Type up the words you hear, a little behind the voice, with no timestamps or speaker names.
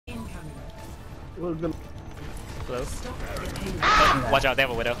Close. Oh, watch out, they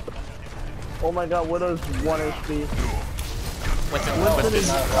have a Widow. Oh my god, Widow's 1 HP. What's this?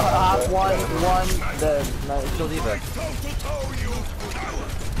 Half one dead. Nice. Kill D.Va.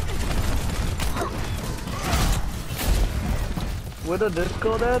 Widow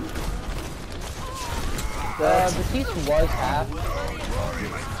disco dead? The piece was half.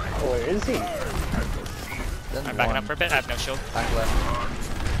 Oh, where is he? I'm backing up for a bit, I have no shield. Back left.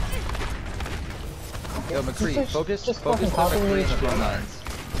 Yo, McCree, focus on fucking McCree me. and the front lines.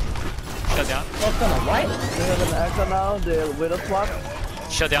 Shield down. What's on the right? We have an echo now, the Widow swap.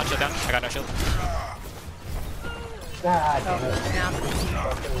 Shield down, I got no shield. God damn it. Yeah.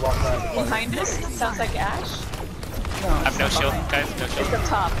 Behind us? Sounds like Ash. I have no shield, guys, no It's shield. up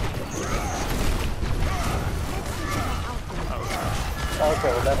top.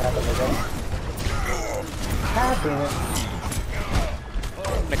 Okay, well that happened again. God damn it.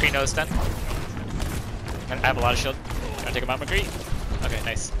 McCree knows stun. I have a lot of shield. Trying to take him out, McCree. Okay,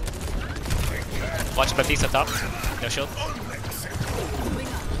 nice. Watch Baptiste up top. No shield.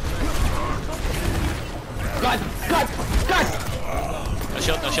 God! No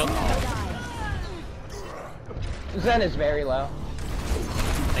shield, no shield. Zen is very low.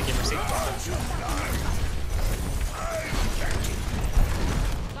 Thank you, Mercy.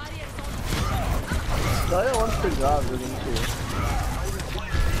 Daya wants to grab, doesn't she?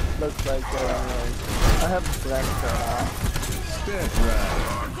 Looks like, I have a flash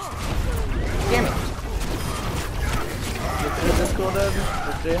Damn it. Discorded,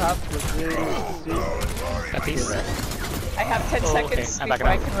 the half, Baptiste. I have 10 seconds I'm before backing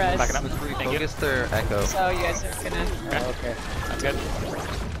I up. can I'm rest. backing up. McCree, Thank you. focus their echo. So you guys are gonna Okay. Sounds good.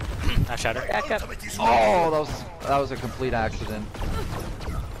 I shatter. back up. Oh, that was a complete accident.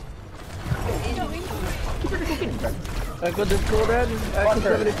 Echo discorded, Echo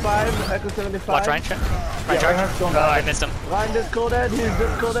 75, Echo 75. Watch Ryan charge. Ryan charge. Oh, I missed him. Ryan discorded, he's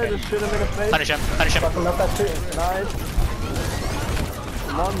discorded, just shoot him in the face. Punish him, punish him. Fucking up that tree. Nice.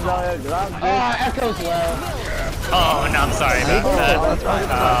 Come on, Zaya, grab this. Oh, Echo's low. Oh, no, I'm sorry about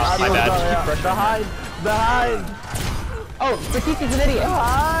that. My bad. Behind! Oh, Batiste is an idiot.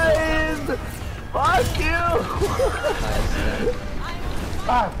 Behind! Fuck you!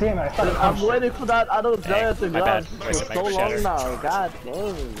 Ah, damn it. I thought I'm waiting for that other Zaya to my grab bad. for Wasted my so long shatter. now. God dang.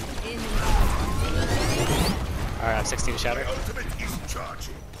 Alright, I have 16 to shatter.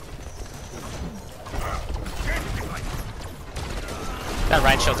 That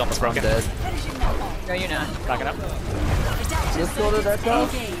Ryan shield's almost broken. Dead. No, you're not. Backing up. Discorded Echo.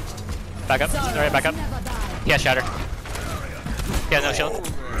 Back up. Alright, back up. He has shatter. He has no shield.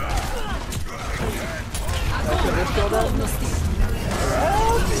 Echo discorded.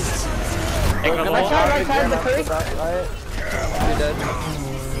 Ignore the Can I try wall. right side of the tree? You're dead.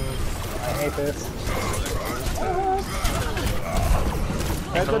 I hate this.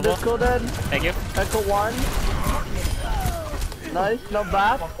 Echo discorded. Thank you. Echo 1. Nice, not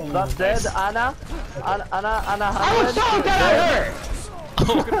bad. That's dead. Anna. Anna I was 100. so dead I hurt!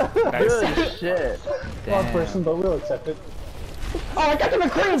 Nice. Good shit. One person, but we'll accept it. Oh, I got the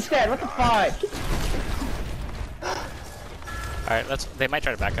McCree instead! What the fuck? Alright, they might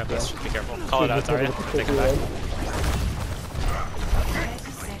try to back up. Let's be careful. Call it out, Zarya. Take it back.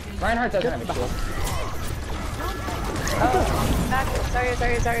 Reinhardt doesn't have a shield. Back.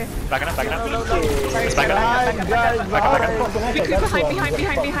 Sorry. Backing up. Sorry, Let's back up. Guys, Back up. Behind.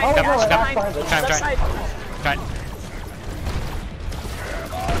 Come, Ash, come. behind. Try. Left side. Try.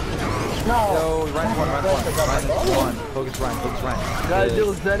 No! Yo, Ryan one. Focus Ryan. Guys,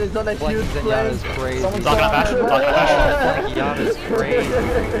 dude, Zen is on a huge Flanking Zenyatta plane. is crazy. Lock it up, Ash. Lock it up, Ash. Flanking Zenyatta is crazy.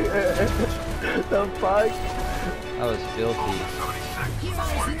 The fuck? That was filthy.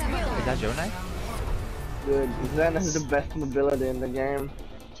 Is that Joe Knight? Dude, Zen has the best mobility in the game.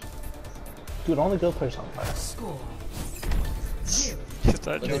 Dude, only good players on fire. Just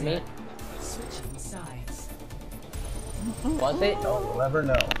that Was it me? Switching sides. Was it? No, we'll never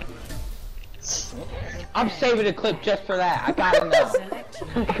know. I'm saving a clip just for that. I gotta know.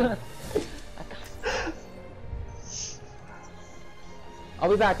 Select I'll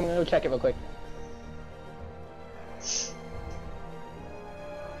be back. I'm gonna go check it real quick.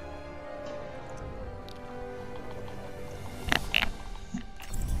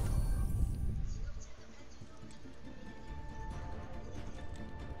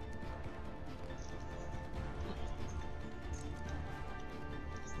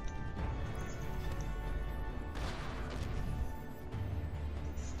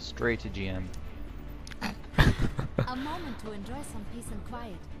 Straight to GM. A moment to enjoy some peace and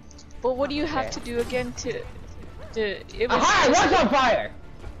quiet. Well, what do you have to do again to? It was Aha! I was on fire!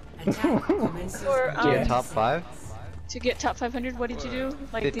 Attack commences. Or, Yeah, top 5? to get top 500, what did you do?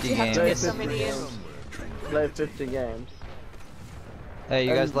 Like, did 50 you have to games. get so many in? Play 50 games. Hey,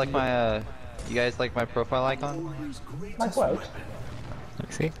 you guys like my profile icon? Like what? Let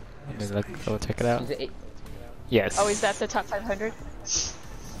me see. Let me go check it out. Is it? Yes. Oh, is that the top 500? It's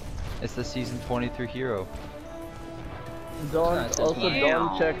the season 23 hero. Don't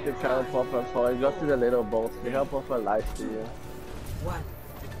Damn. check the current profile for it. Go to the little box. The help of a lies to you. One.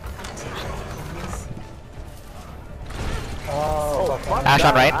 Oh, fuck. Ash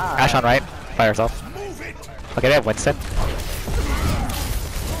on right. Ash on right. By herself. Okay, they have Winston.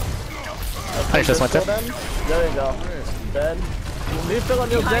 Punish this Winston. There you go. Dead. Lethal on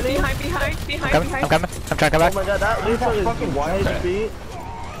your Behind, belly. behind, behind, behind, I'm behind. coming. I'm trying to come Oh back. my god, that lethal is fucking wide wild. beat.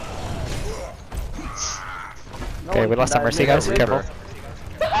 Okay, we lost some mercy, guys. Careful.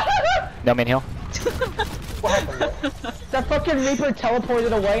 No main heal. That fucking Reaper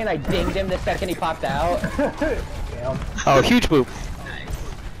teleported away and I dinged him the second he popped out. Damn. Oh, huge boop.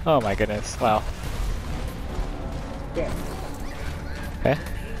 Oh my goodness. Wow. Damn. Okay.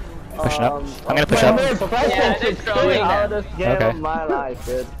 Pushing up. I'm gonna push up. Man, Presence is they're killing them. Hardest game Okay. of my life,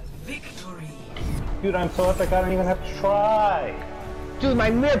 dude. Victory. Dude, I'm so epic I don't even have to try. Dude, my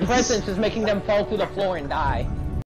mere presence is making them fall through the floor and die.